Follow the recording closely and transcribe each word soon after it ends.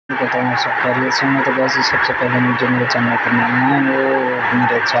कहता हूँ सब खैरियत से हैं। तो बस सबसे पहले मुझे मेरे चैनल पर नए हैं वो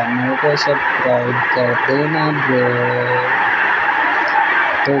मेरे चैनल को सब्सक्राइब कर देना ब्रो।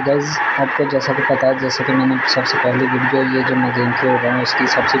 तो गाइस आपको जैसा कि पता है, जैसे कि मैंने सबसे पहली वीडियो ये जो मैं गेम खेल रहा हूँ इसकी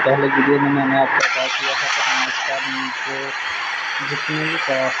सबसे पहले वीडियो में मैंने आपको बता दिया था कि हाँ इसका जो जितने भी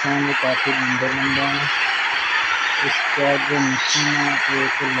पार्ट्स हैं वो काफ़ी लंबे हैं। इसका जो मिशन है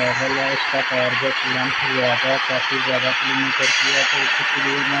एक लेवल है, इसका टारगेट लेंथ ज़्यादा काफ़ी ज़्यादा किलोमीटर की है। तो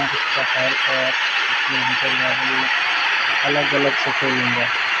इसलिए मैं इसका हर पार्ट किलोमीटर लेवल अलग अलग से खेलूँगा।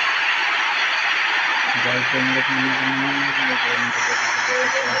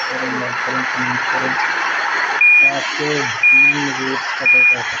 आपके पता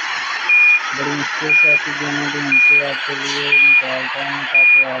कर सकते बड़ी मुश्किल से ऐसी गेमें ढूंढ आपके लिए निकालता हूँ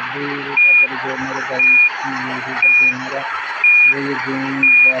ताकि आप भी अगर जो मेरे भाई यूट्यूबर गेमर है वो ये गेम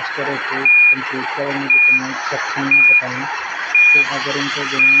वॉच करे तो कंप्लीट करें, मुझे कमेंट सेक्शन में बताएं कि अगर उनको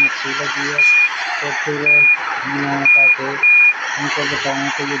गेम अच्छी लगी है तो फिर मैं ताकि उनको बताऊँ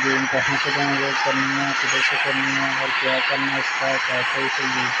कि ये गेम कहाँ से डाउनलोड करनी है, किधर से करनी है और क्या करना है, इसका कैसे इसे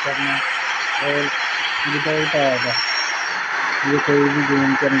यूज़ करना है। और विदाउट आएगा ये कोई भी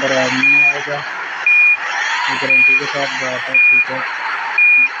गेम के अंदर ऐड नहीं आएगा, ये गारंटी के साथ बात है, ठीक है।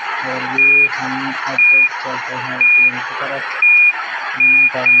 और ये हम अब चलते हैं गेम की तरफ। मैंने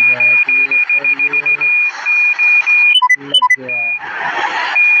टाइम जाया कि और ये लग गया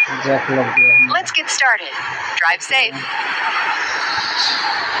जैक लग गया। Let's get started. Drive safe.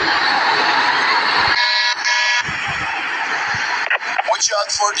 Watch out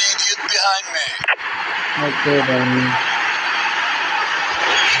for the idiot behind me. Okay भाई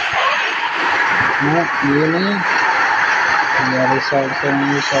ये नहीं यार इस साइड से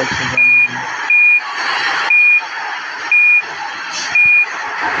नहीं, इस साइड से जाना है।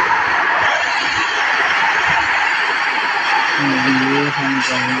 ये हम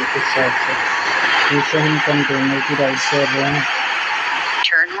जाएंगे किस साइड से, पीछे हम कंटेनर की राइट कर रहे हैं।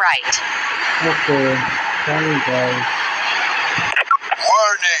 Turn right. ओके चल guys.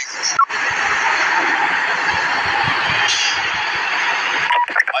 Warning!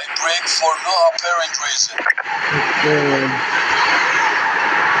 I brake for no apparent reason. Okay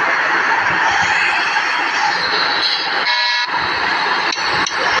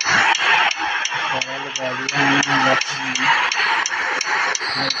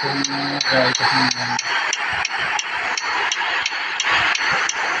right hand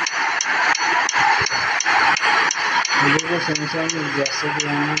मुझे समझा जैसे भी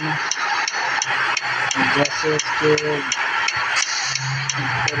है जैसे उसके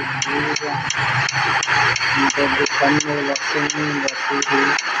मतलब कम वैसे ही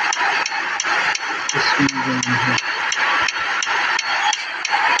इसमें गेम है।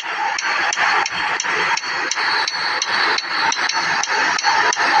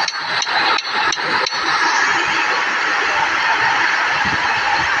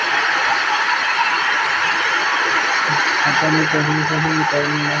 अपन कहीं से हम कर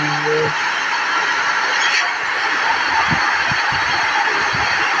लेंगे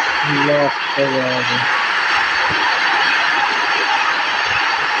लास्ट पे जाएगा।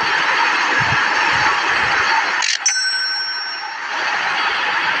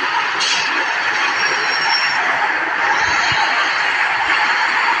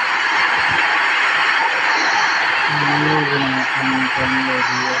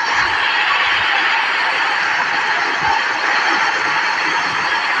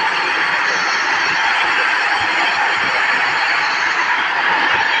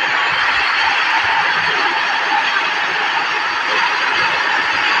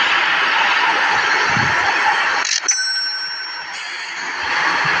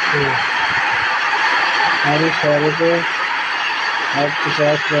 हमारे सारे को अब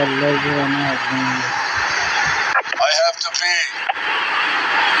 $50 जो है ना देंगे। I have to pay.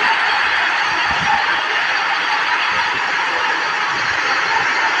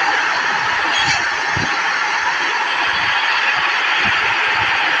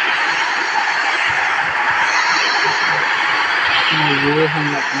 ये हम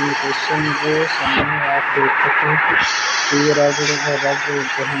अपनी लोकेशन को सामने आप देख सकते हैं। ये राइट रोड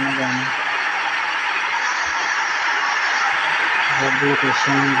पर हमें जाना रेड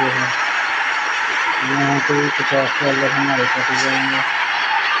लोकेशन जो है यहाँ पे $50 हमारे कट जाएंगे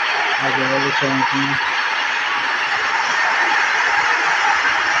आगे वाले बैंक में।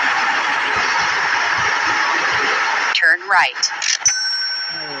 Turn right.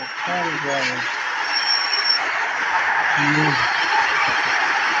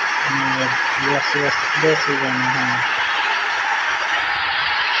 Yes, this is on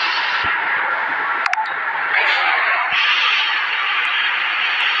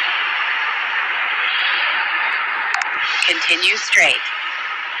Continue straight.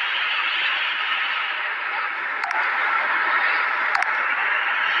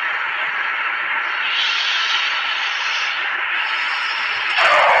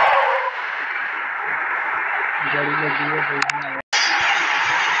 गाड़ी लगी है देखना है।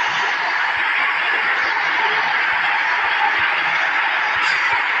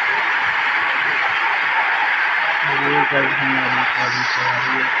 ये गाड़ी हमारी गाड़ी से आ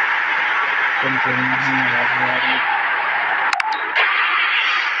रही है, कंटेनर हमारा आ रही है,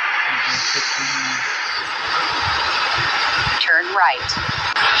 देख सकते हैं। Turn right.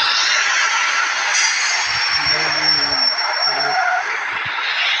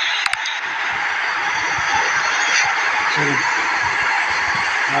 चलो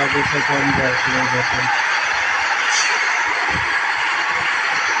आगे से कौन जाते हैं।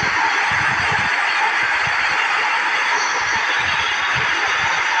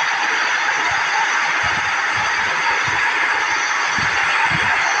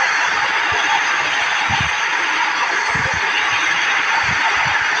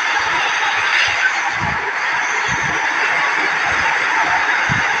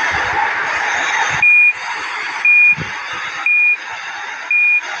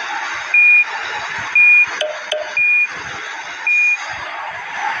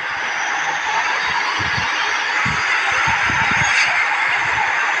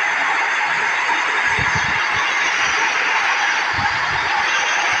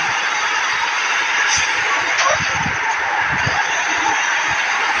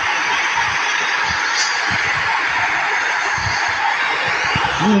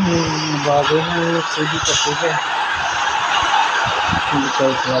 बाबू ने सीधी पट्टी पे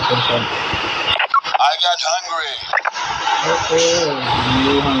I got hungry.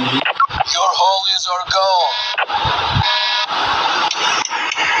 you hungry? Your hole is our goal.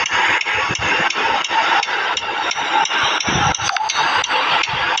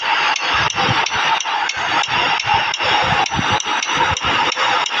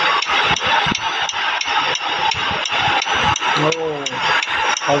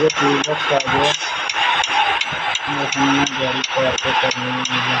 अगर टूरिस्ट आ गया हमने गाड़ी पार्क करने में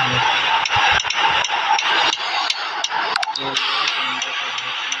है।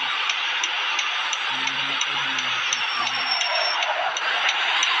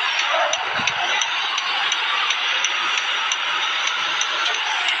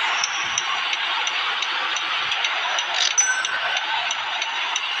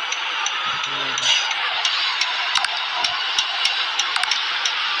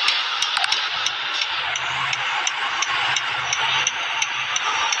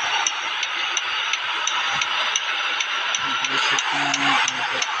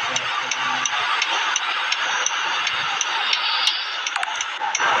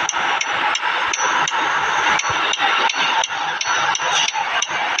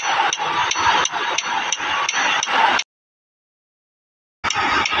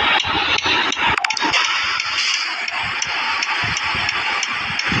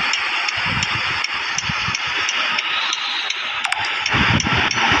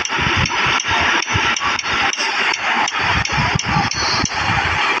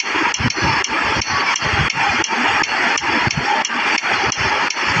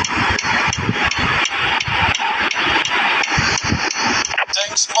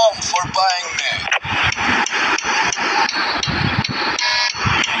 Thanks, Mom, for buying me.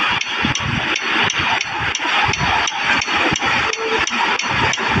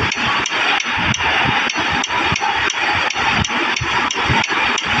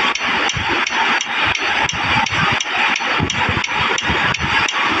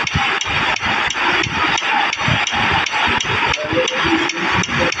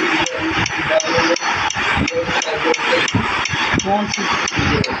 कौन सी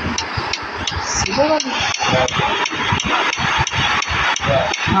सीधे वाली?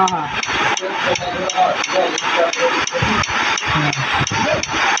 हाँ हाँ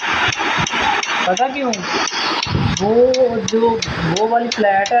पता क्यों वो वाली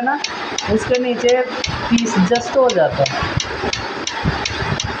फ्लैट है ना, उसके नीचे पीस जस्ट हो जाता है।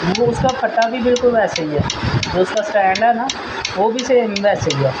 वो उसका फट्टा भी बिल्कुल वैसे ही है, जो उसका स्टैंड है ना वो भी सेम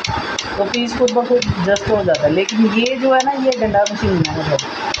वैसे ही है, तो पीस खुद ब खुद जस्ट हो जाता है। लेकिन ये जो है ना, ये डंडा मशीन है, मतलब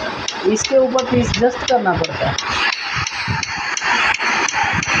इसके ऊपर पीस जस्ट करना पड़ता है।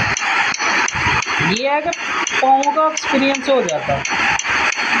 ये है कि पाँव का एक्सपीरियंस हो जाता है,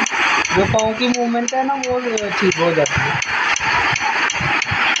 जो पाँव की मूवमेंट है ना वो ठीक हो जाती है।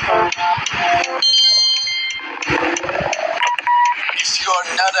 If you are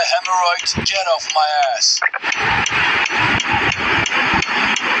not a hemorrhoid, get off my ass.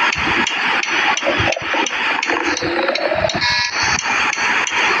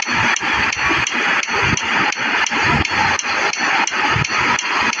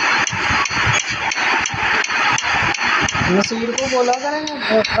 Naseer को बोला करें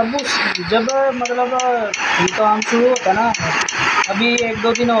अब जब मतलब ये काम शुरू होता ना, अभी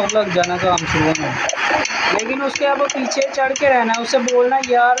 1-2 दिन और लग जाना काम शुरू होने में, लेकिन उसके अब पीछे चढ़ के रहना है, उससे बोलना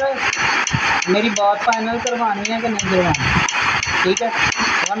यार मेरी बात फाइनल करवानी है कि नहीं करवानी, ठीक है,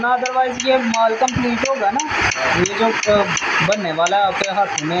 वरना अदरवाइज़ ये माल कंप्लीट होगा ना, ये जो बनने वाला है आपके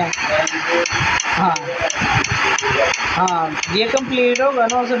हाथ में है। हाँ हाँ, ये कंप्लीट होगा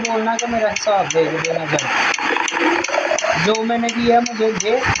ना, उसे बोलना कि मेरा हिसाब दे देना चाहिए, जो मैंने किया मुझे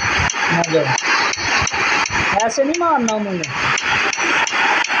दे ना जाए, ऐसे नहीं मारना मुझे।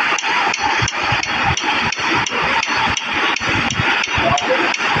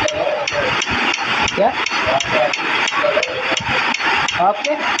 क्या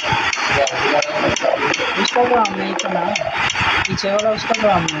आपके उसका काम नहीं था ना, पीछे वाला उसका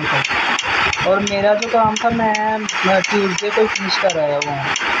काम नहीं था, और मेरा जो काम था मैं ट्यूसडे को फिनिश कर आया हुआ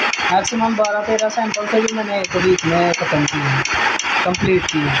हूँ। मैक्सिमम 12-13 सैंपल थे जो मैंने 1 वीक में ख़त्म किए, कंप्लीट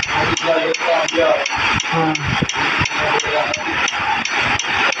किए। हाँ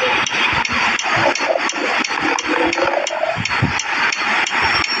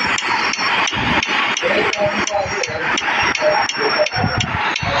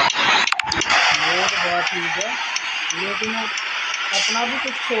वो तो बात ठीक है, लेकिन अपना भी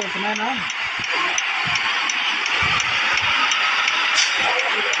कुछ सोचना है ना।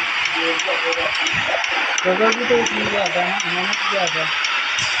 स्ट्रगल भी तो इसलिए ज़्यादा है, मेहनत ज़्यादा।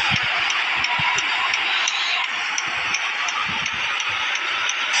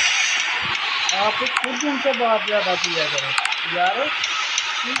 आप खुद उनसे बात ज़्यादा किया करो यार,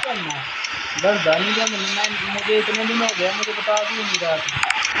 क्यों करना है, बस नहीं जब मैं मुझे इतने दिन हो गया, मुझे बता भी नहीं रहा था,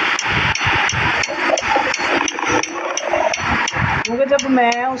 क्योंकि जब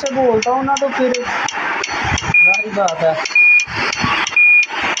मैं उसे बोलता हूँ ना तो फिर वही बात है।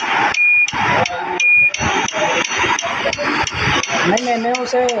 नहीं, मैंने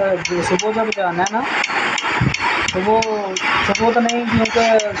उसे सुबह जब जाना है ना, सुबह तो नहीं, क्योंकि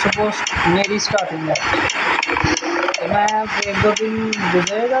सुबह मेरी स्टार्टिंग है, तो मैं 1-2 दिन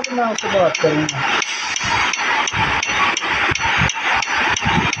गुजरेगा तो मैं उससे बात करूँगा।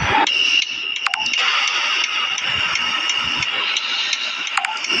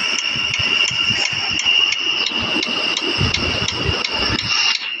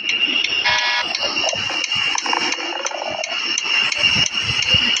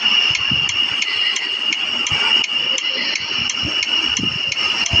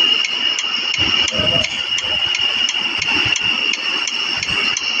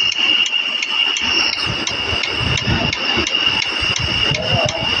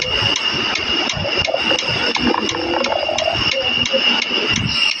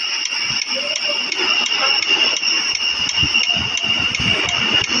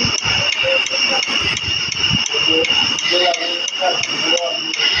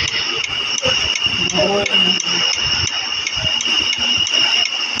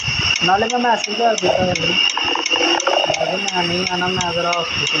 नाले मैं मैसेज कर देता है, मैं नहीं आना, मैं ज़रा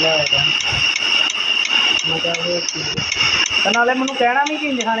हॉस्पिटल आया था, मैं तो नाले मैनू कहना भी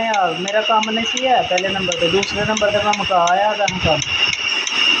कि दिखाने यार मेरा काम नहीं सी है पहले नंबर पर, दूसरे नंबर पर मैं मुका आया था काम,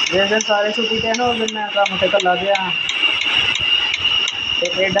 जिस दिन सारे छुट्टी थे ना उस दिन मैं काम से कला गया,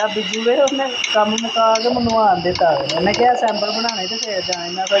 एडा बिजू वे उसने काम मुका के मैनू आन दिता, उन्हें क्या सैंपल बनाने तो फिर जाना,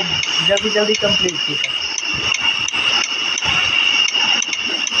 इन्ना कोई जल्दी जल्दी कंप्लीट किया।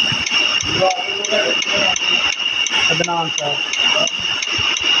 अदनान साहब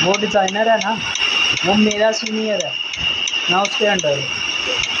वो डिज़ाइनर है ना, वो मेरा सीनियर है ना, उसके अंडर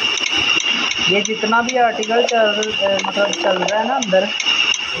ये जितना भी आर्टिकल मतलब चल रहा है ना अंदर,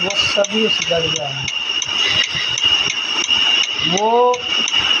 वो सभी उसी का डिज़ाइन है। वो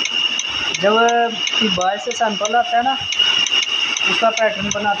जब बाहर से सैंपल आता है ना, उसका पैटर्न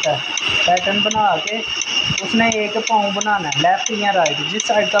बनाता है, पैटर्न बना के उसने एक पाँव बनाना है, लेफ़्ट या राइट, जिस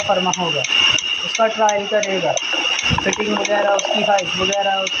साइड का फर्मा होगा उसका ट्रायल करेगा, फिटिंग वगैरह, उसकी हाइट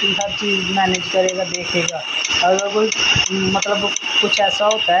वगैरह, उसकी हर चीज़ मैनेज करेगा, देखेगा। अगर कोई मतलब कुछ ऐसा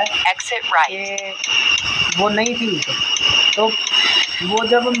होता है कि वो नहीं ठीक, तो वो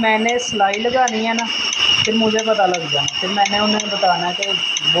जब मैंने सिलाई लगानी है ना, फिर मुझे पता लग जाना, फिर मैंने उन्हें बताना कि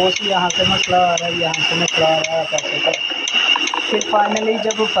बॉस यहाँ से मसला आ रहा है, यहाँ से मसला आ रहा है, कैसे कर, फिर फाइनली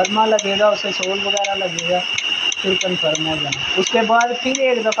जब फर्मा लगेगा, उसे सोल वगैरह लगेगा, फिर कन्फर्म हो जाना, उसके बाद फिर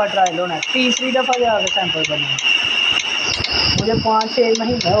एक दफ़ा ट्रायल होना है, तीसरी दफ़ा जाकर सैंपल बनेगा। मुझे 5-6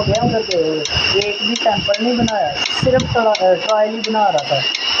 महीने हो गए उधर गए हुए, एक भी सैंपल नहीं बनाया, सिर्फ ट्रायल ही बना रहा था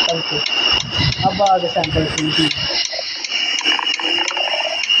कल से, अब आगे सैंपल शुरू की।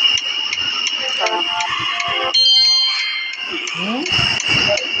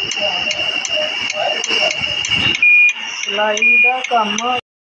 सिलाई का कम